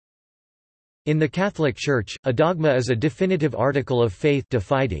In the Catholic Church, a dogma is a definitive article of faith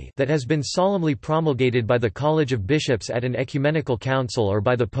that has been solemnly promulgated by the College of Bishops at an ecumenical council or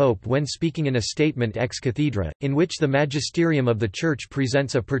by the Pope when speaking in a statement ex cathedra, in which the magisterium of the Church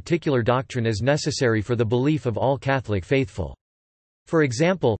presents a particular doctrine as necessary for the belief of all Catholic faithful. For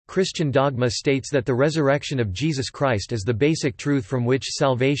example, Christian dogma states that the resurrection of Jesus Christ is the basic truth from which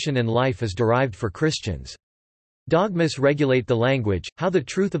salvation and life is derived for Christians. Dogmas regulate the language, how the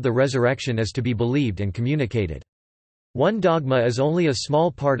truth of the resurrection is to be believed and communicated. One dogma is only a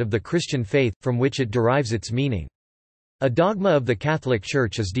small part of the Christian faith, from which it derives its meaning. A dogma of the Catholic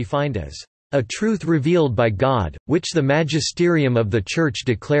Church is defined as a truth revealed by God, which the magisterium of the Church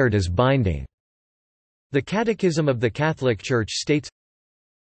declared as binding. The Catechism of the Catholic Church states,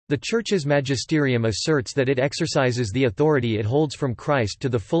 the Church's magisterium asserts that it exercises the authority it holds from Christ to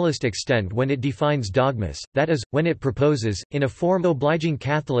the fullest extent when it defines dogmas, that is, when it proposes, in a form obliging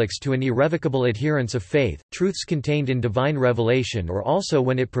Catholics to an irrevocable adherence of faith, truths contained in divine revelation, or also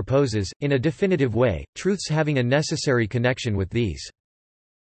when it proposes, in a definitive way, truths having a necessary connection with these.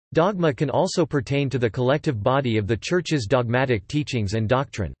 Dogma can also pertain to the collective body of the Church's dogmatic teachings and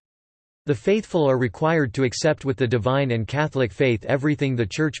doctrine. The faithful are required to accept with the divine and Catholic faith everything the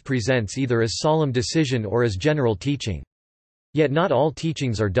Church presents either as solemn decision or as general teaching. Yet not all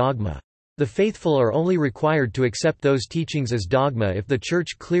teachings are dogma. The faithful are only required to accept those teachings as dogma if the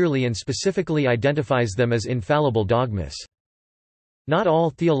Church clearly and specifically identifies them as infallible dogmas. Not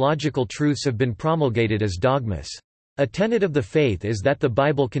all theological truths have been promulgated as dogmas. A tenet of the faith is that the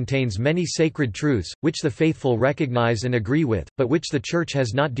Bible contains many sacred truths, which the faithful recognize and agree with, but which the Church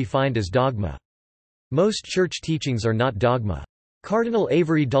has not defined as dogma. Most Church teachings are not dogma. Cardinal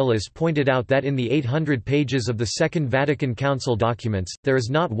Avery Dulles pointed out that in the 800 pages of the Second Vatican Council documents, there is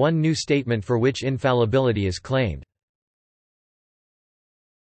not one new statement for which infallibility is claimed.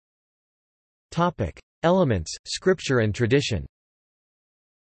 Elements, Scripture and tradition.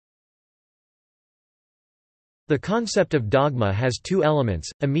 The concept of dogma has two elements,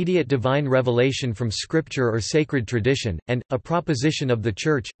 immediate divine revelation from Scripture or sacred tradition, and, a proposition of the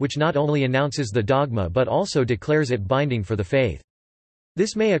Church, which not only announces the dogma but also declares it binding for the faith.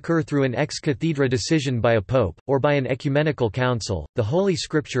 This may occur through an ex cathedra decision by a pope, or by an ecumenical council. The Holy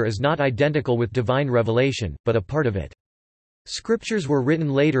Scripture is not identical with divine revelation, but a part of it. Scriptures were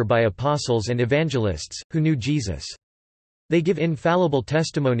written later by apostles and evangelists, who knew Jesus. They give infallible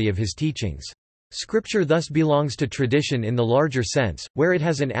testimony of his teachings. Scripture thus belongs to tradition in the larger sense, where it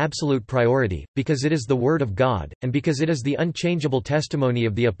has an absolute priority, because it is the Word of God, and because it is the unchangeable testimony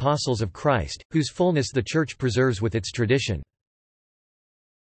of the apostles of Christ, whose fullness the Church preserves with its tradition.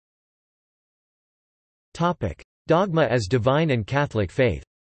 Dogma as divine and Catholic faith.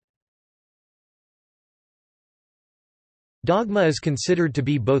 Dogma is considered to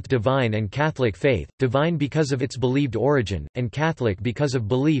be both divine and Catholic faith, divine because of its believed origin, and Catholic because of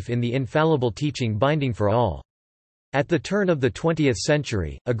belief in the infallible teaching binding for all. At the turn of the 20th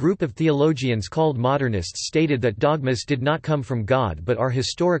century, a group of theologians called modernists stated that dogmas did not come from God but are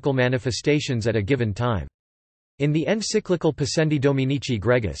historical manifestations at a given time. In the encyclical Pascendi Dominici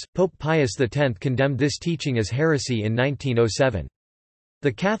Gregis, Pope Pius X condemned this teaching as heresy in 1907.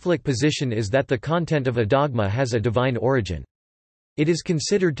 The Catholic position is that the content of a dogma has a divine origin. It is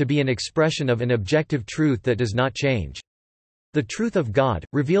considered to be an expression of an objective truth that does not change. The truth of God,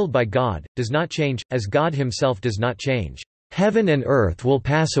 revealed by God, does not change, as God himself does not change. "Heaven and earth will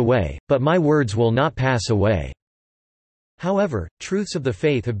pass away, but my words will not pass away." However, truths of the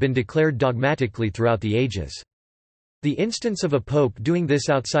faith have been declared dogmatically throughout the ages. The instance of a pope doing this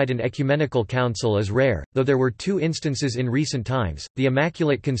outside an ecumenical council is rare, though there were two instances in recent times, the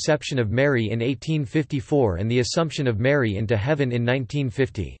Immaculate Conception of Mary in 1854 and the Assumption of Mary into heaven in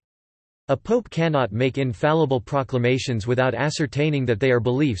 1950. A pope cannot make infallible proclamations without ascertaining that they are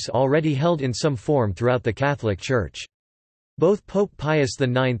beliefs already held in some form throughout the Catholic Church. Both Pope Pius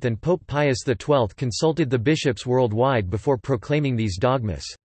IX and Pope Pius XII consulted the bishops worldwide before proclaiming these dogmas.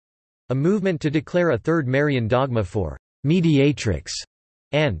 A movement to declare a third Marian dogma for mediatrix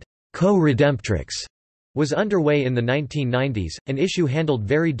and co-redemptrix was underway in the 1990s, an issue handled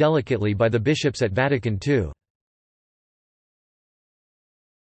very delicately by the bishops at Vatican II.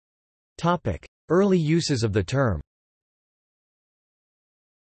 Early uses of the term.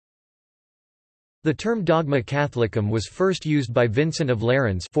 The term dogma catholicum was first used by Vincent of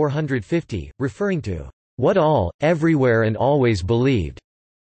Lerins 450, referring to what all, everywhere and always believed.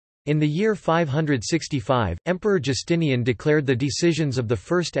 In the year 565, Emperor Justinian declared the decisions of the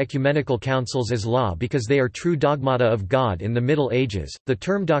First Ecumenical Councils as law because they are true dogmata of God. In the Middle Ages, the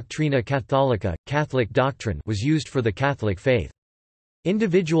term Doctrina Catholica, Catholic doctrine, was used for the Catholic faith.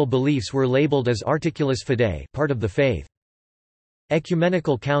 Individual beliefs were labeled as articulus fidei, part of the faith.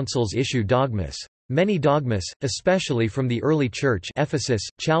 Ecumenical councils issue dogmas. Many dogmas, especially from the early Church Ephesus,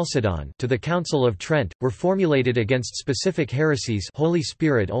 Chalcedon to the Council of Trent, were formulated against specific heresies, Holy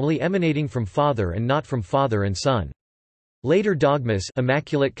Spirit only emanating from Father and not from Father and Son. Later dogmas,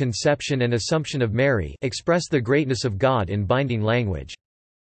 Immaculate Conception and Assumption of Mary, express the greatness of God in binding language.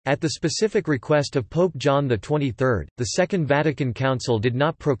 At the specific request of Pope John XXIII, the Second Vatican Council did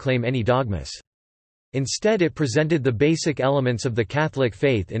not proclaim any dogmas. Instead it presented the basic elements of the Catholic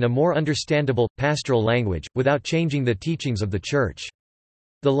faith in a more understandable, pastoral language, without changing the teachings of the Church.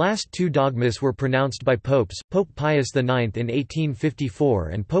 The last two dogmas were pronounced by popes, Pope Pius IX in 1854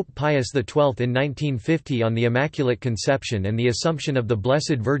 and Pope Pius XII in 1950 on the Immaculate Conception and the Assumption of the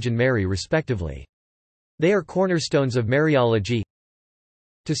Blessed Virgin Mary respectively. They are cornerstones of Mariology.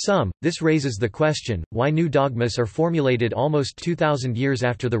 To some, this raises the question, why new dogmas are formulated almost 2,000 years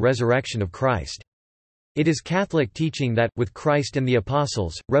after the resurrection of Christ. It is Catholic teaching that, with Christ and the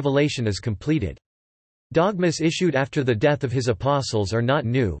Apostles, revelation is completed. Dogmas issued after the death of his apostles are not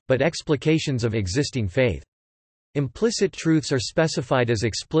new, but explications of existing faith. Implicit truths are specified as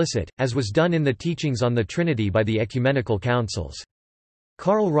explicit, as was done in the teachings on the Trinity by the ecumenical councils.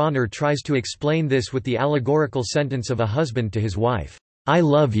 Karl Rahner tries to explain this with the allegorical sentence of a husband to his wife, "I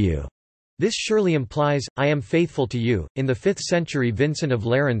love you." This surely implies, "I am faithful to you." In the 5th century, Vincent of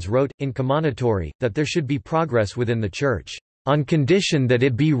Lerins wrote, in Commonatory, that there should be progress within the Church, on condition that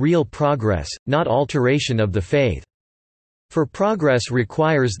it be real progress, not alteration of the faith. For progress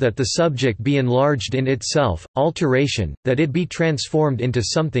requires that the subject be enlarged in itself, alteration, that it be transformed into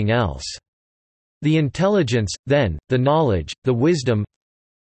something else. The intelligence, then, the knowledge, the wisdom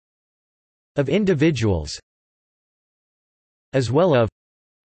of individuals, as well of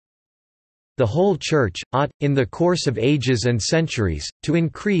the whole Church, ought, in the course of ages and centuries, to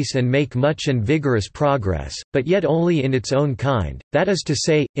increase and make much and vigorous progress, but yet only in its own kind, that is to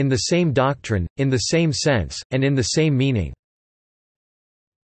say, in the same doctrine, in the same sense, and in the same meaning.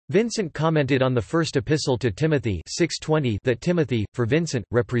 Vincent commented on the first epistle to Timothy 6:20 that Timothy, for Vincent,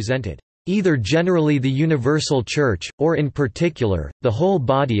 represented either generally the universal Church, or in particular, the whole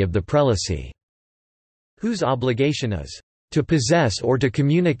body of the prelacy, whose obligation is to possess or to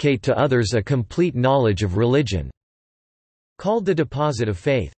communicate to others a complete knowledge of religion, called the deposit of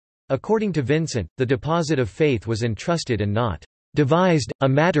faith. According to Vincent, the deposit of faith was entrusted and not devised, a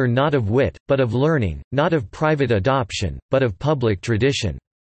matter not of wit, but of learning, not of private adoption, but of public tradition.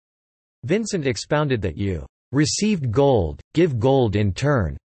 Vincent expounded that you received gold, give gold in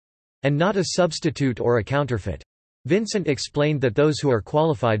turn, and not a substitute or a counterfeit. Vincent explained that those who are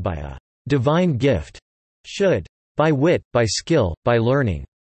qualified by a divine gift should, by wit, by skill, by learning,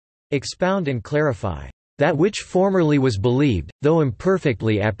 expound and clarify that which formerly was believed, though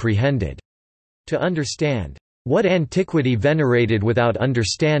imperfectly apprehended, to understand what antiquity venerated without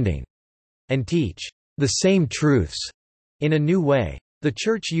understanding, and teach the same truths in a new way. The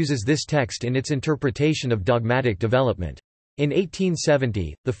Church uses this text in its interpretation of dogmatic development. In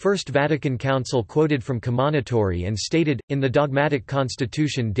 1870, the First Vatican Council quoted from Commonatory and stated, in the dogmatic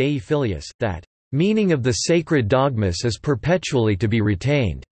constitution Dei Filius, that meaning of the sacred dogmas is perpetually to be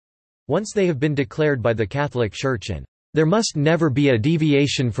retained, once they have been declared by the Catholic Church, and there must never be a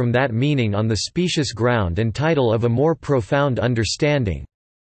deviation from that meaning on the specious ground and title of a more profound understanding.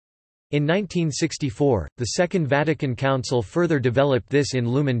 In 1964, the Second Vatican Council further developed this in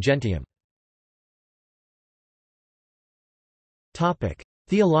Lumen Gentium.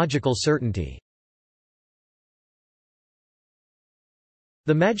 Theological certainty.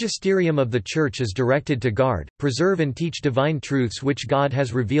 The magisterium of the Church is directed to guard, preserve and teach divine truths which God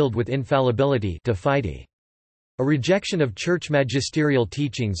has revealed with infallibility de fide. A rejection of Church magisterial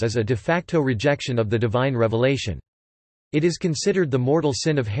teachings is a de facto rejection of the divine revelation. It is considered the mortal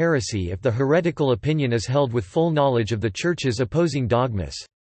sin of heresy if the heretical opinion is held with full knowledge of the Church's opposing dogmas.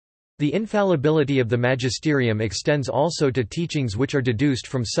 The infallibility of the magisterium extends also to teachings which are deduced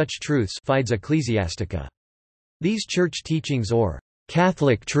from such truths fides ecclesiastica. These Church teachings or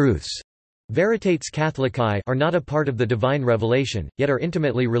Catholic truths, veritates Catholicae, are not a part of the divine revelation, yet are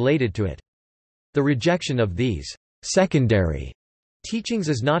intimately related to it. The rejection of these secondary teachings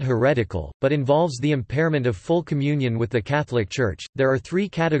is not heretical, but involves the impairment of full communion with the Catholic Church. There are three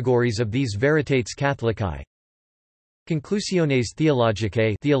categories of these veritates Catholicae. Conclusiones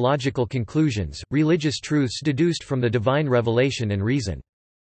theologicae, theological conclusions, religious truths deduced from the divine revelation and reason.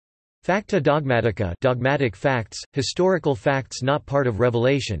 Facta dogmatica, dogmatic facts, historical facts not part of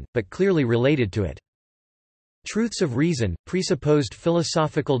revelation, but clearly related to it. Truths of reason, presupposed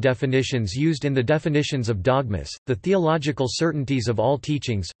philosophical definitions used in the definitions of dogmas, the theological certainties of all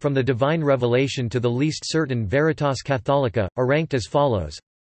teachings, from the divine revelation to the least certain veritas catholica, are ranked as follows.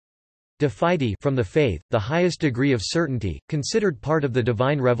 De fide, from the faith, the highest degree of certainty, considered part of the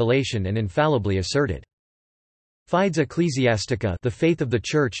divine revelation and infallibly asserted. Fides ecclesiastica, the faith of the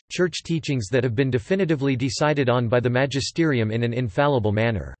Church, Church teachings that have been definitively decided on by the magisterium in an infallible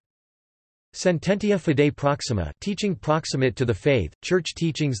manner. Sententia fidei proxima, teaching proximate to the faith, Church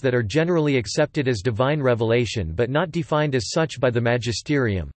teachings that are generally accepted as divine revelation but not defined as such by the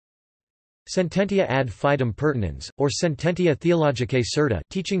magisterium. Sententia ad fidem pertinens, or sententia theologicae certa,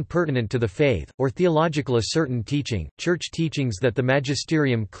 teaching pertinent to the faith, or theological ascertain teaching, Church teachings that the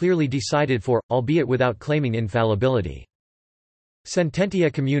magisterium clearly decided for, albeit without claiming infallibility. Sententia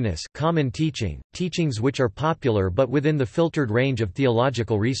communis, common teaching, teachings which are popular but within the filtered range of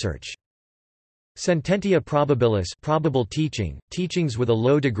theological research. Sententia probabilis, probable teaching, teachings with a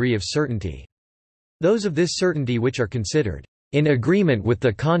low degree of certainty. Those of this certainty which are considered in agreement with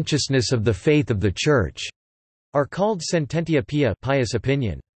the consciousness of the faith of the Church are called sententia pia, pious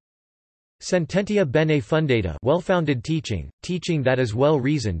opinion. Sententia bene fundata, well-founded teaching, teaching that is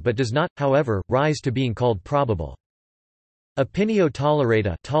well-reasoned but does not, however, rise to being called probable. Opinio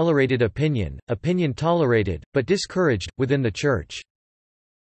tolerata, tolerated opinion, opinion tolerated, but discouraged, within the Church.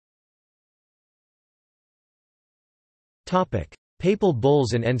 Papal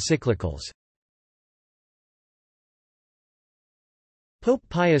bulls and encyclicals. Pope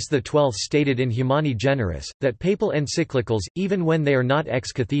Pius XII stated in Humani Generis, that papal encyclicals, even when they are not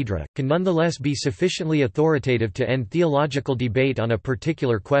ex cathedra, can nonetheless be sufficiently authoritative to end theological debate on a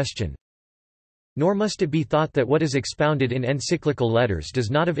particular question. Nor must it be thought that what is expounded in encyclical letters does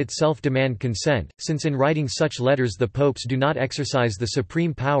not of itself demand consent, since in writing such letters the popes do not exercise the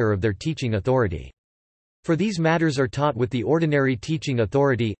supreme power of their teaching authority. For these matters are taught with the ordinary teaching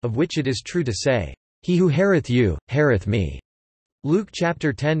authority, of which it is true to say, "He who heareth you, heareth me." Luke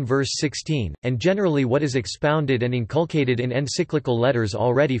chapter 10 verse 16, and generally what is expounded and inculcated in encyclical letters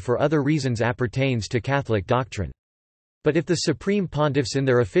already for other reasons appertains to Catholic doctrine. But if the supreme pontiffs in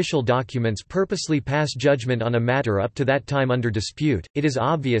their official documents purposely pass judgment on a matter up to that time under dispute, it is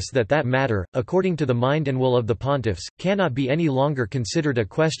obvious that that matter, according to the mind and will of the pontiffs, cannot be any longer considered a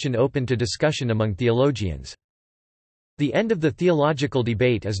question open to discussion among theologians. The end of the theological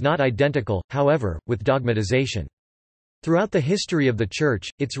debate is not identical, however, with dogmatization. Throughout the history of the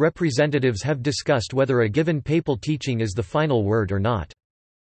Church, its representatives have discussed whether a given papal teaching is the final word or not.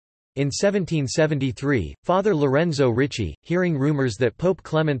 In 1773, Father Lorenzo Ricci, hearing rumors that Pope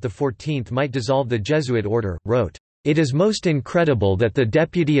Clement XIV might dissolve the Jesuit order, wrote, "It is most incredible that the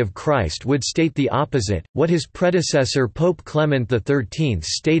Deputy of Christ would state the opposite, what his predecessor Pope Clement XIII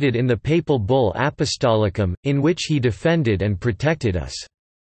stated in the papal bull Apostolicum, in which he defended and protected us."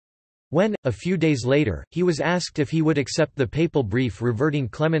 When, a few days later, he was asked if he would accept the papal brief reverting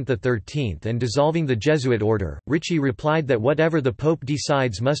Clement XIII and dissolving the Jesuit order, Ricci replied that whatever the Pope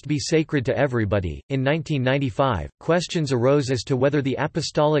decides must be sacred to everybody. In 1995, questions arose as to whether the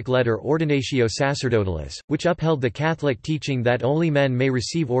apostolic letter Ordinatio Sacerdotalis, which upheld the Catholic teaching that only men may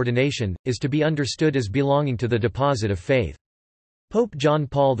receive ordination, is to be understood as belonging to the deposit of faith. Pope John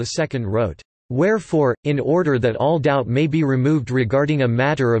Paul II wrote, "Wherefore, in order that all doubt may be removed regarding a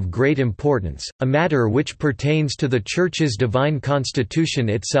matter of great importance, a matter which pertains to the Church's divine constitution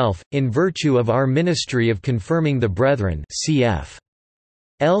itself, in virtue of our ministry of confirming the brethren cf.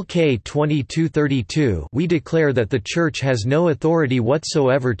 LK 2232, we declare that the Church has no authority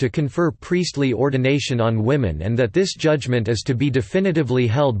whatsoever to confer priestly ordination on women and that this judgment is to be definitively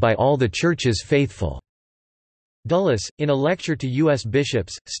held by all the Church's faithful." Dulles, in a lecture to U.S.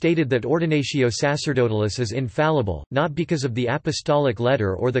 bishops, stated that Ordinatio Sacerdotalis is infallible, not because of the apostolic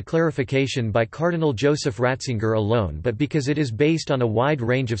letter or the clarification by Cardinal Joseph Ratzinger alone but because it is based on a wide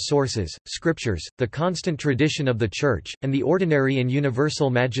range of sources, scriptures, the constant tradition of the Church, and the ordinary and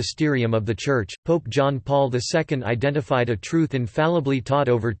universal magisterium of the Church. Pope John Paul II identified a truth infallibly taught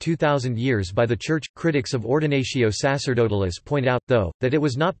over 2,000 years by the Church. Critics of Ordinatio Sacerdotalis point out, though, that it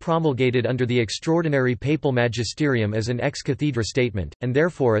was not promulgated under the extraordinary papal magisterium as an ex cathedra statement, and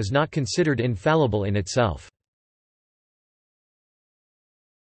therefore is not considered infallible in itself.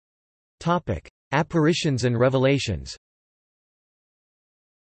 Apparitions and revelations.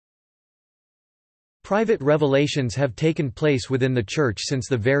 Private revelations have taken place within the Church since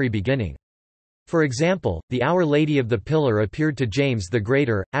the very beginning. For example, the Our Lady of the Pillar appeared to James the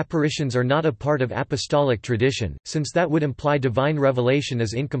Greater. Apparitions are not a part of apostolic tradition, since that would imply divine revelation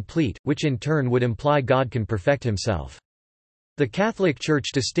is incomplete, which in turn would imply God can perfect himself. The Catholic Church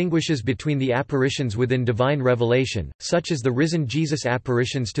distinguishes between the apparitions within divine revelation, such as the risen Jesus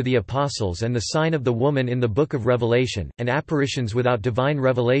apparitions to the apostles and the sign of the woman in the Book of Revelation, and apparitions without divine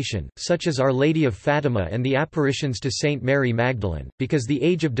revelation, such as Our Lady of Fatima and the apparitions to Saint Mary Magdalene, because the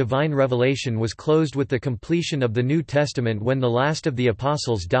age of divine revelation was closed with the completion of the New Testament when the last of the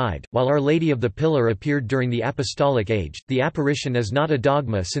apostles died, while Our Lady of the Pillar appeared during the Apostolic Age. The apparition is not a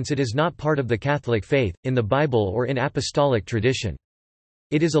dogma since it is not part of the Catholic faith, in the Bible or in apostolic tradition.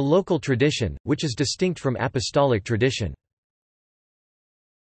 It is a local tradition, which is distinct from apostolic tradition.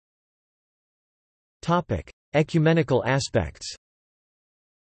 Ecumenical aspects.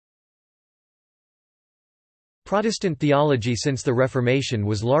 Protestant theology since the Reformation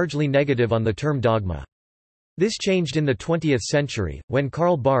was largely negative on the term dogma. This changed in the 20th century, when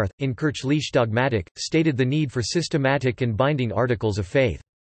Karl Barth, in Kirchliche Dogmatik, stated the need for systematic and binding articles of faith.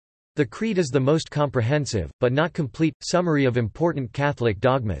 The Creed is the most comprehensive, but not complete, summary of important Catholic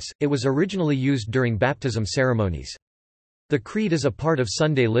dogmas. It was originally used during baptism ceremonies. The Creed is a part of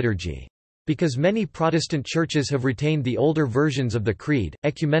Sunday liturgy. Because many Protestant churches have retained the older versions of the Creed,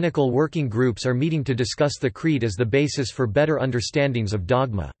 ecumenical working groups are meeting to discuss the Creed as the basis for better understandings of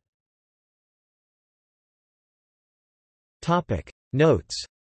dogma. Notes.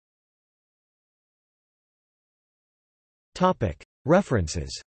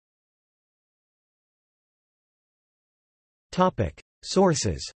 References.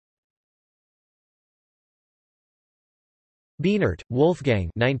 Sources. Bienert, Wolfgang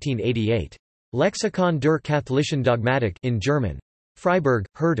 1988. Lexikon der katholischen Dogmatik in German. Freiburg,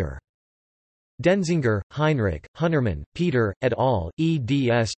 Herder. Denzinger, Heinrich, Hunnermann, Peter, et al.,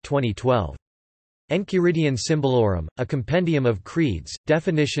 eds. 2012. Enchiridion Symbolorum, a compendium of creeds,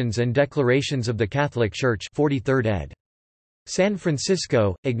 definitions and declarations of the Catholic Church 43rd ed. San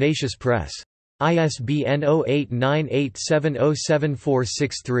Francisco, Ignatius Press. ISBN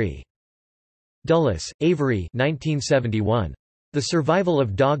 0898707463. Dulles, Avery 1971. The Survival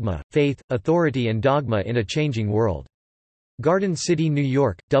of Dogma, Faith, Authority and Dogma in a Changing World. Garden City, New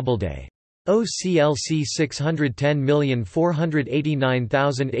York, Doubleday. OCLC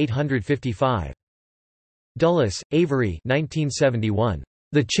 610489855. Dulles, Avery 1971.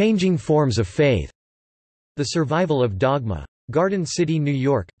 The Changing Forms of Faith. The Survival of Dogma. Garden City, New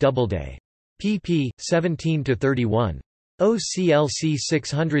York, Doubleday. pp. 17–31. OCLC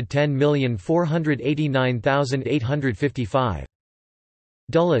 610489855.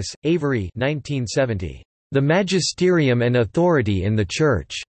 Dulles, Avery 1970. The Magisterium and Authority in the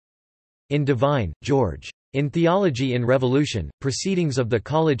Church. In Devine, George. In Theology in Revolution, Proceedings of the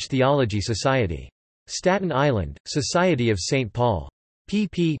College Theology Society. Staten Island, Society of St. Paul.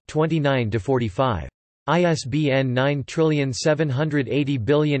 pp. 29–45. ISBN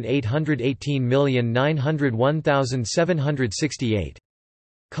 9780818901768.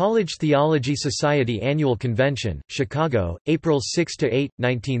 College Theology Society Annual Convention, Chicago, April 6–8,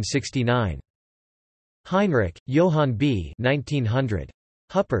 1969. Heinrich, Johann B. 1900.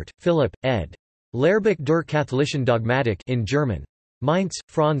 Huppert, Philipp, ed. Lehrbuch der katholischen Dogmatik in German. Mainz,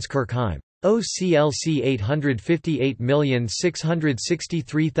 Franz Kirchheim. OCLC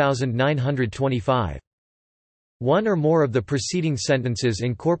 858663925. One or more of the preceding sentences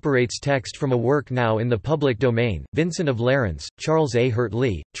incorporates text from a work now in the public domain. Vincent of Lerins, Charles A.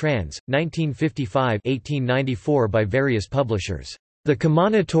 Hurt-Lee, trans. 1955–1894 by various publishers. The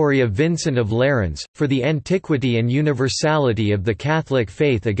Commonatory of Vincent of Lerins, for the antiquity and universality of the Catholic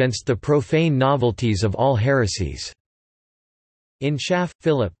faith against the profane novelties of all heresies. In Schaff,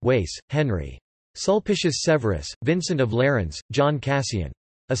 Philip, Weiss, Henry. Sulpicius Severus, Vincent of Lerins, John Cassian.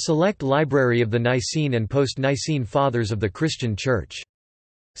 A Select Library of the Nicene and Post-Nicene Fathers of the Christian Church.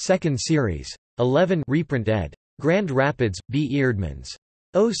 2nd Series. 11 reprint ed. Grand Rapids, B. Eerdmans.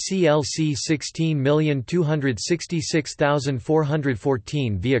 OCLC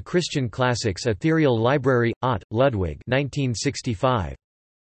 16266414 via Christian Classics Ethereal Library, Ott, Ludwig 1965.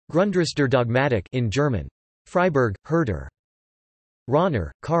 Grundriss der Dogmatik in German. Freiburg, Herder.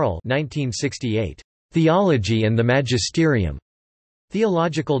 Rahner, Karl 1968. Theology and the Magisterium.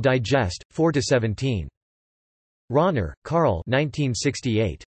 Theological Digest, 4–17. Rahner, Karl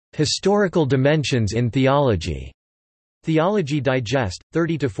 1968. Historical Dimensions in Theology. Theology Digest,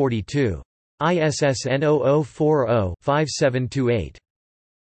 30–42. ISSN 0040-5728.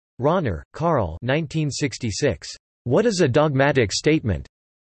 Rahner, Karl 1966. What is a Dogmatic Statement?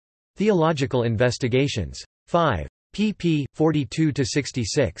 Theological Investigations. 5. pp.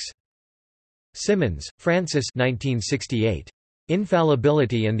 42–66. Simmons, Francis 1968.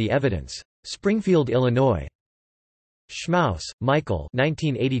 Infallibility and the Evidence. Springfield, Illinois. Schmaus, Michael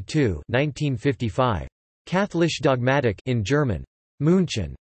 1982–1955. Katholisch Dogmatik in German.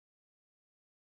 München.